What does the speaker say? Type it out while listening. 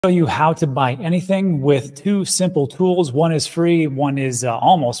Show you how to buy anything with two simple tools. One is free, one is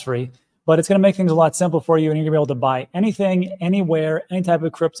almost free, but it's going to make things a lot simpler for you, and you're going to be able to buy anything, anywhere, any type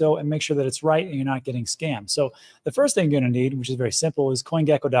of crypto, and make sure that it's right and you're not getting scammed. So the first thing you're going to need, which is very simple, is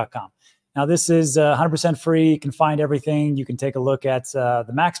CoinGecko.com. Now, this is 100% free. You can find everything. You can take a look at the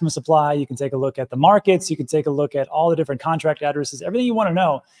maximum supply. You can take a look at the markets. You can take a look at all the different contract addresses, everything you want to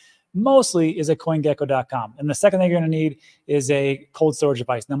know. Mostly is at CoinGecko.com. And the second thing you're going to need is a cold storage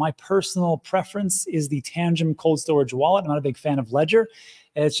device. Now, my personal preference is the Tangem cold storage wallet. I'm not a big fan of Ledger.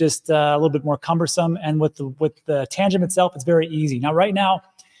 It's just a little bit more cumbersome. And with the Tangem itself, it's very easy. Now, right now,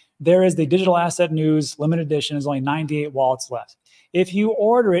 there is the digital asset news limited edition. There's only 98 wallets left. If you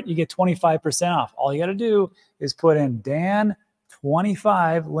order it, you get 25% off. All you got to do is put in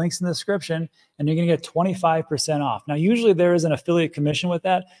Dan25, links in the description, and you're going to get 25% off. Now, usually there is an affiliate commission with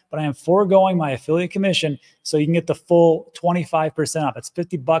that, but I am foregoing my affiliate commission so you can get the full 25% off. It's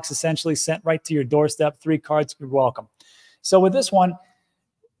 $50 essentially sent right to your doorstep. 3 cards, you're welcome. So with this one,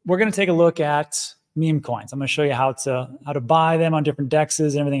 we're going to take a look at meme coins. I'm going to show you how to buy them on different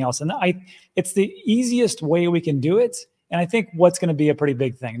Dex'S and everything else. And it's the easiest way we can do it. And I think what's going to be a pretty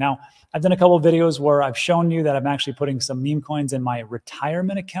big thing. Now, I've done a couple of videos where I've shown you that I'm actually putting some meme coins in my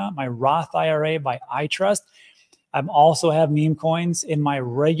retirement account, my Roth IRA by iTRUST. I also have meme coins in my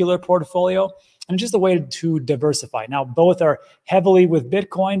regular portfolio, and just a way to diversify. Now, both are heavily with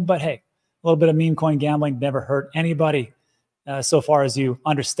Bitcoin, but hey, a little bit of meme coin gambling never hurt anybody so far as you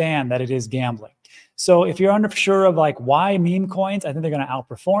understand that it is gambling. So if you're unsure of like why meme coins, I think they're going to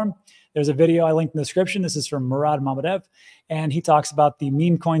outperform. There's a video I linked in the description. This is from Murad Mamadev, and he talks about the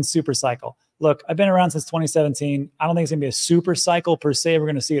meme coin super cycle. Look, I've been around since 2017. I don't think it's going to be a super cycle per se. We're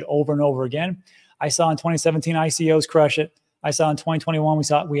going to see it over and over again. I saw in 2017 ICOs crush it. I saw in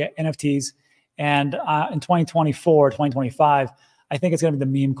 2021 we had NFTs, and in 2024, 2025, I think it's going to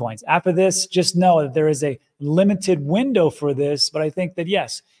be the meme coins. After this, just know that there is a limited window for this, but I think that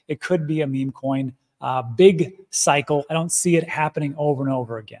yes, it could be a meme coin big cycle. I don't see it happening over and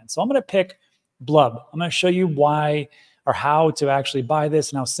over again. So I'm going to pick Blub. I'm going to show you why or how to actually buy this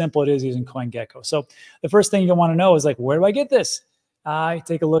and how simple it is using CoinGecko. So the first thing you want to know is like, where do I get this? I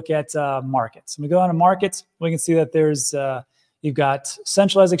take a look at markets. When we go on to markets, we can see that there's you've got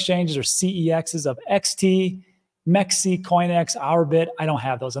centralized exchanges or CEXs of XT, MEXC, CoinEx, OurBit. I don't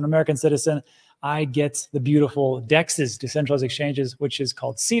have those. I'm an American citizen. I get the beautiful Dex'S, decentralized exchanges, which is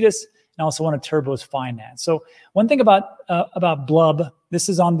called CETUS. And also one of Turbo's finance. So one thing about Blub, this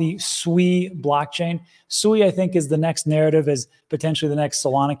is on the SUI blockchain. SUI, I think, is the next narrative, is potentially the next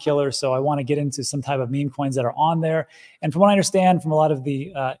Solana killer. So I want to get into some type of meme coins that are on there. And from what I understand from a lot of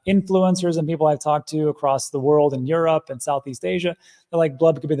the influencers and people I've talked to across the world in Europe and Southeast Asia, they're like,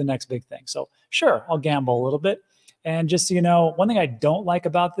 Blub could be the next big thing. So sure, I'll gamble a little bit. And just so you know, one thing I don't like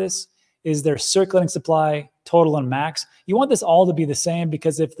about this is their circulating supply, total and max. You want this all to be the same,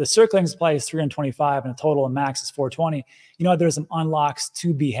 because if the circulating supply is 325 and the total and max is 420, you know, there's some unlocks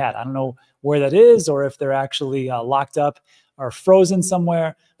to be had. I don't know where that is or if they're actually locked up or frozen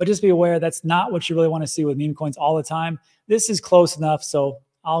somewhere, but just be aware that's not what you really want to see with meme coins all the time. This is close enough, so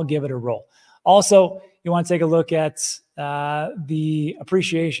I'll give it a roll. Also, you want to take a look at the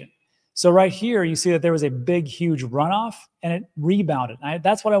appreciation. So right here, you see that there was a big, huge runoff and it rebounded.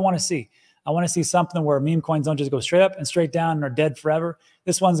 That's what I want to see. I want to see something where meme coins don't just go straight up and straight down and are dead forever.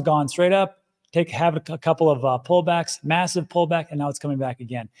 This one's gone straight up, have a couple of pullbacks, massive pullback, and now it's coming back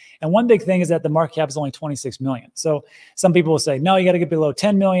again. And one big thing is that the market cap is only 26 million. So some people will say, no, you got to get below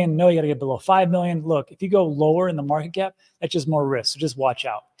 10 million. No, you got to get below 5 million. Look, if you go lower in the market cap, that's just more risk. So just watch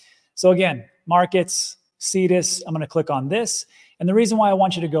out. So again, markets, CETUS, I'm going to click on this. And the reason why I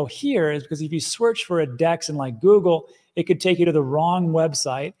want you to go here is because if you search for a DEX in like Google, it could take you to the wrong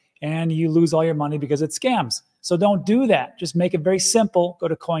website and you lose all your money because it scams. So don't do that. Just make it very simple. Go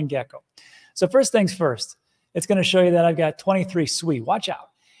to CoinGecko. So first things first, it's going to show you that I've got 23 SUI. Watch out.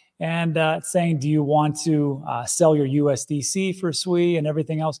 And it's saying, do you want to sell your USDC for SUI and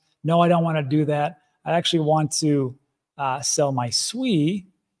everything else? No, I don't want to do that. I actually want to sell my SUI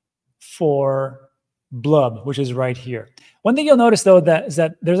for Blub, which is right here. One thing you'll notice, though, is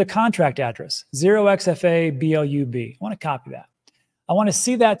that there's a contract address, 0xFA BLUB. I want to copy that. I want to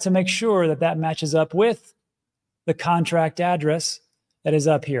see that to make sure that that matches up with the contract address that is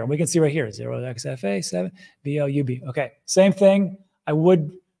up here. And we can see right here, 0xFA 7 BLUB. Okay, same thing. I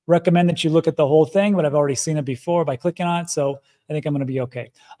would recommend that you look at the whole thing, but I've already seen it before by clicking on it, so I think I'm going to be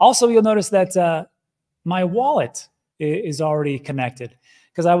okay. Also, you'll notice that my wallet is already connected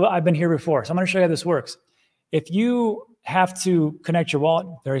because I've been here before. So I'm going to show you how this works. If you have to connect your wallet,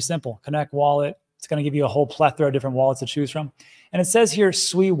 very simple. Connect wallet, It's going to give you a whole plethora of different wallets to choose from. And it says here,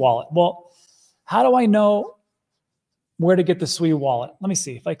 SWI wallet. Well, how do I know where to get the SWI wallet? Let me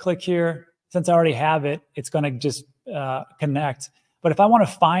see. If I click here, since I already have it, it's going to just connect. But if I want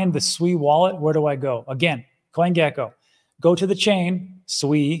to find the SWI wallet, where do I go? Again, CoinGecko. Go to the chain,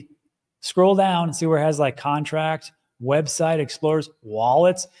 SWI, scroll down and see where it has like contract, website, explorers,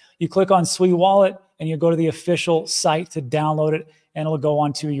 wallets. You click on SWI wallet and you go to the official site to download it, and it'll go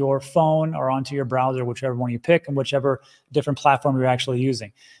onto your phone or onto your browser, whichever one you pick and whichever different platform you're actually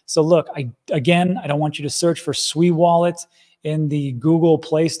using. So look, I don't want you to search for SWI wallet in the Google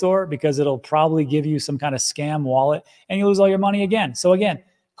Play Store, because it'll probably give you some kind of scam wallet and you lose all your money again. So again,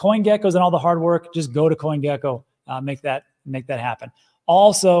 CoinGecko's done all the hard work. Just go to CoinGecko, make that happen.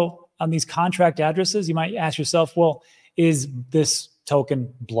 Also, on these contract addresses, you might ask yourself, well, is this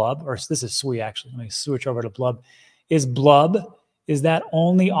token Blub, or this is SWI actually? Let me switch over to Blub. Is that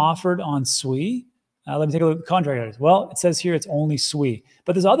only offered on SWI? Let me take a look at the contract address. Well, it says here it's only SWI,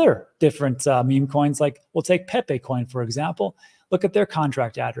 but there's other different meme coins. Like we'll take Pepe coin, for example. Look at their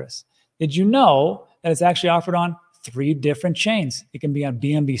contract address. Did you know that it's actually offered on 3 different chains? It can be on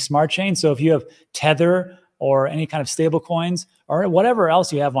BNB Smart Chain. So if you have Tether or any kind of stable coins or whatever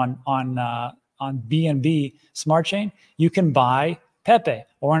else you have on BNB Smart Chain, you can buy Pepe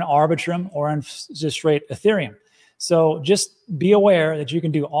or on Arbitrum or on just straight Ethereum. So just be aware that you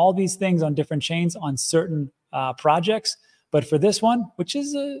can do all these things on different chains on certain projects. But for this one, which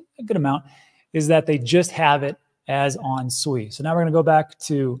is a good amount, is that they just have it as on SWI. So now we're going to go back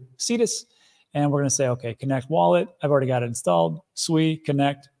to Cetus and we're going to say, okay, connect wallet. I've already got it installed. SWI,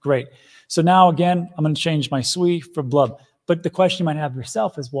 connect, great. So now again, I'm going to change my SWI for Blub. But the question you might have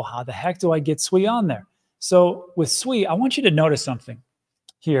yourself is, well, how the heck do I get SWI on there? So with SWI, I want you to notice something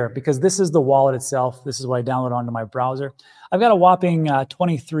here, because this is the wallet itself. This is what I download onto my browser. I've got a whopping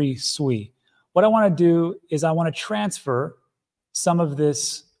 23 SWI. What I want to do is I want to transfer some of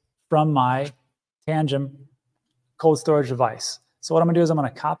this from my Tangem cold storage device. So what I'm going to do is I'm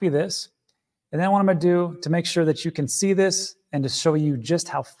going to copy this. And then what I'm going to do to make sure that you can see this and to show you just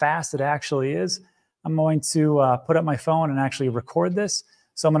how fast it actually is, I'm going to put up my phone and actually record this.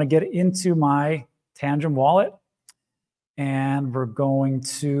 So I'm going to get into my Tangem wallet. And we're going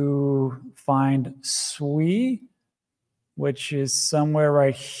to find SWI, which is somewhere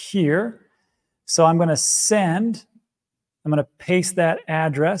right here. So I'm going to paste that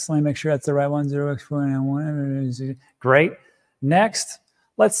address. Let me make sure that's the right one, 0x491. Great. Next,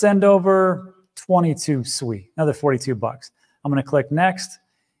 let's send over 22 SWI, another 42 bucks. I'm going to click next,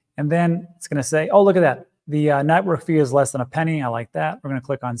 and then it's going to say, oh, look at that. The network fee is less than a penny. I like that. We're going to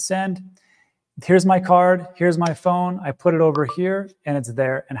click on send. Here's my card. Here's my phone. I put it over here and it's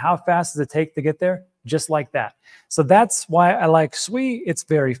there. And how fast does it take to get there? Just like that. So that's why I like SWI. It's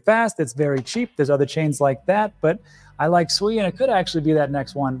very fast. It's very cheap. There's other chains like that, but I like SWI, and it could actually be that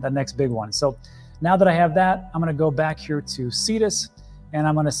next one, that next big one. So now that I have that, I'm going to go back here to Cetus and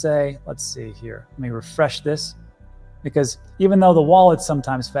I'm going to say, let's see here. Let me refresh this, because even though the wallet's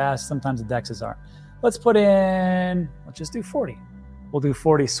sometimes fast, sometimes the Dex'S aren't. Let's put in, let's just do 40. We'll do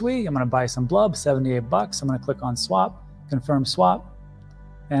 40 SWI. I'm going to buy some Blub, 78 bucks. I'm going to click on swap, confirm swap.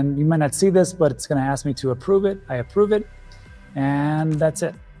 And you might not see this, but it's going to ask me to approve it. I approve it. And that's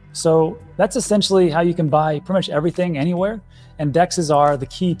it. So that's essentially how you can buy pretty much everything anywhere. And Dex'S are the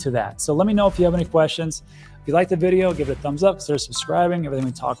key to that. So let me know if you have any questions. If you like the video, give it a thumbs up, consider subscribing. Everything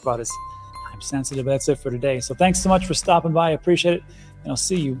we talk about is time sensitive. That's it for today. So thanks so much for stopping by. I appreciate it. And I'll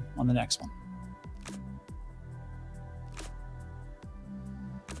see you on the next one.